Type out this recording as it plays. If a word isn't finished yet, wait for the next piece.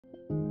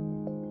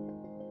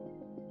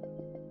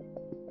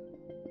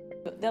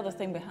the other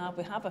thing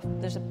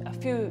there's a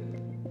few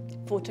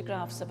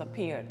photographs have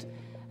appeared.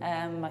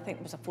 I think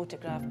there was a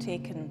photograph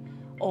taken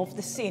of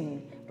the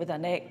scene with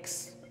an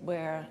X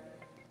where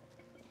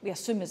we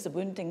assume is the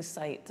wounding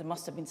site. There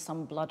must have been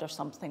some blood or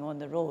something on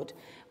the road.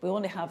 We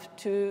only have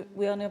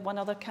one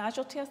other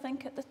casualty, I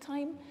think, at the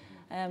time.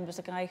 There was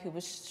a guy who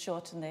was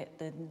shot in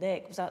the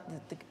neck. Was that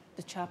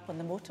the chap on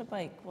the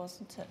motorbike,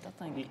 wasn't it, I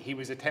think? He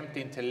was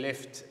attempting to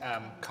lift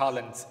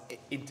Collins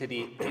into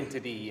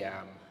the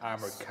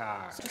armoured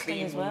car,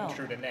 clean wound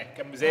through the neck,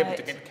 and was able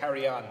to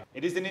carry on.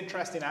 It is an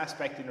interesting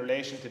aspect in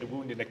relation to the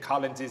wounding that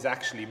Collins is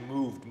actually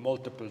moved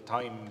multiple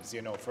times,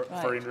 you know,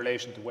 for in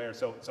relation to where.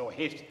 So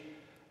hit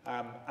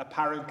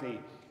apparently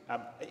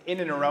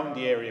in and around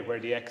the area where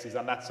the X is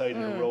on that side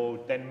of the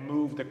road, then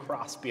moved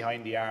across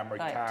behind the armoured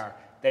car,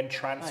 then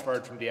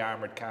transferred from the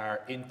armoured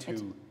car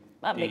into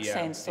that makes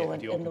sense, so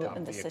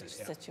in the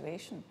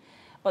situation.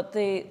 But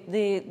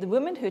the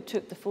woman who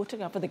took the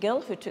photograph, or the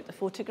girl who took the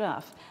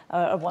photograph,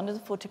 or one of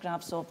the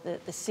photographs of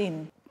the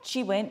scene,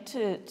 she went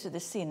to the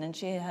scene and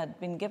she had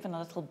been given a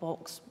little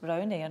box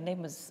brownie. Her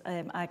name was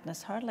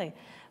Agnes Hurley,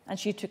 and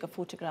she took a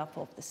photograph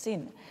of the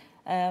scene.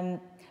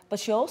 But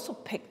she also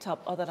picked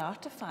up other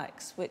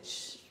artefacts,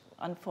 which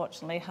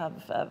unfortunately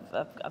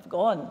have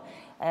gone.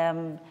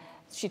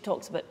 She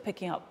talks about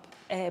picking up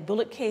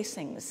bullet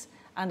casings.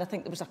 And I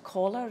think there was a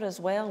collar as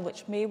well,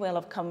 which may well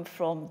have come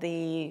from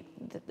the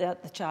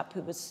chap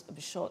who was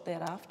shot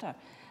thereafter,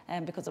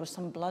 because there was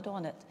some blood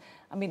on it.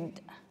 I mean,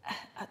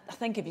 I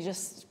think if you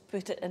just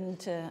put it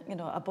into, you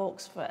know, a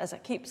box as a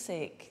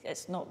keepsake,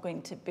 it's not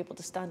going to be able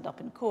to stand up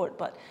in court.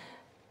 But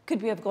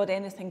could we have got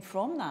anything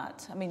from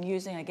that? I mean,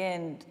 using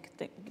again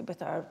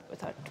with our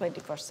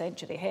 21st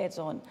century heads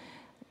on,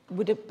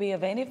 would it be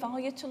of any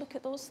value to look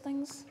at those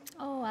things?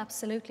 Oh,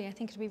 absolutely. I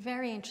think it'd be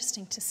very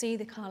interesting to see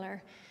the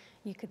collar.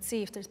 You could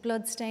see if there's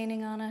blood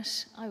staining on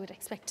it. I would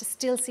expect to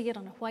still see it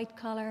on a white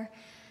collar.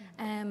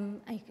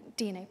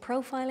 DNA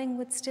profiling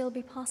would still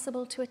be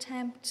possible to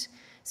attempt.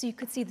 So you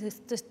could see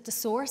the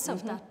source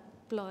of that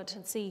blood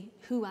and see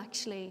who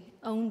actually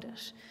owned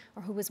it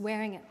or who was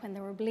wearing it when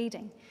they were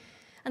bleeding.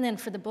 And then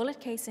for the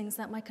bullet casings,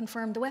 that might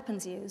confirm the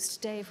weapons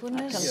used, Dave,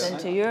 wouldn't it? That comes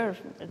into your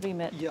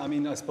remit. Yeah, I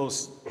mean, I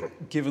suppose,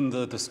 given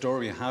the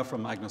story you have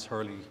from Agnes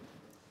Hurley,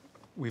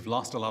 we've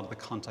lost a lot of the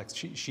context.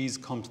 She's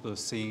come to the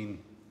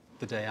scene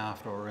the day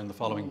after or in the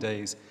following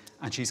days,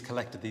 and she's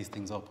collected these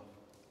things up.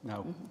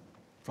 Now,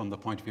 from the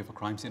point of view of a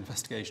crime scene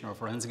investigation or a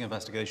forensic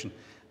investigation,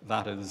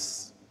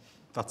 that's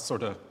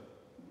sort of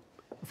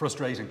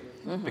frustrating,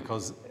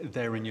 because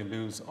therein you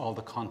lose all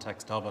the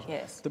context of it.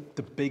 Yes.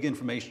 The big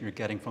information you're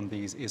getting from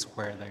these is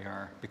where they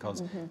are,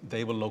 because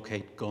they will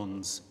locate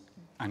guns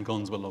and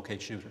guns will locate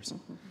shooters.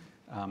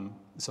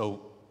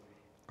 So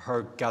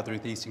her gathering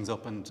these things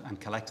up and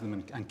collecting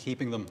them and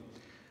keeping them,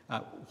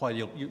 while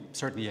you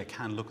certainly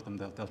can look at them,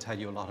 they'll tell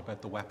you a lot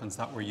about the weapons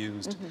that were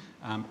used.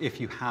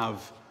 If you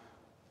have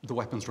the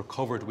weapons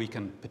recovered, we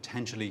can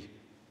potentially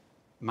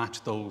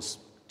match those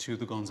to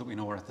the guns that we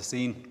know are at the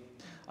scene.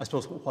 I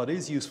suppose what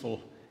is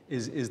useful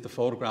is the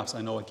photographs.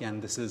 I know,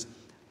 again, this is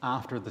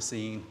after the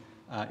scene,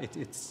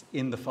 it's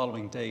in the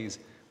following days,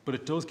 but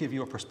it does give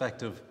you a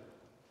perspective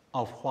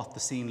of what the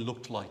scene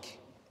looked like.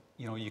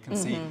 You know, you can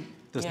see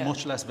there's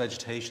much less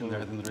vegetation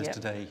there than there is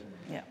today.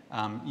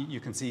 You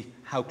can see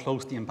how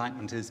close the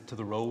embankment is to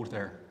the road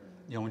there,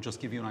 you know, and just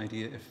give you an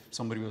idea if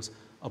somebody was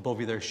above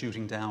you there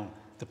shooting down,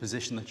 the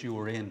position that you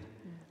were in,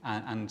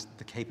 and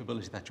the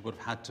capability that you would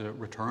have had to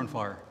return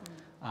fire.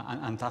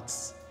 And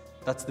that's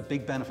the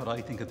big benefit, I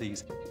think, of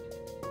these.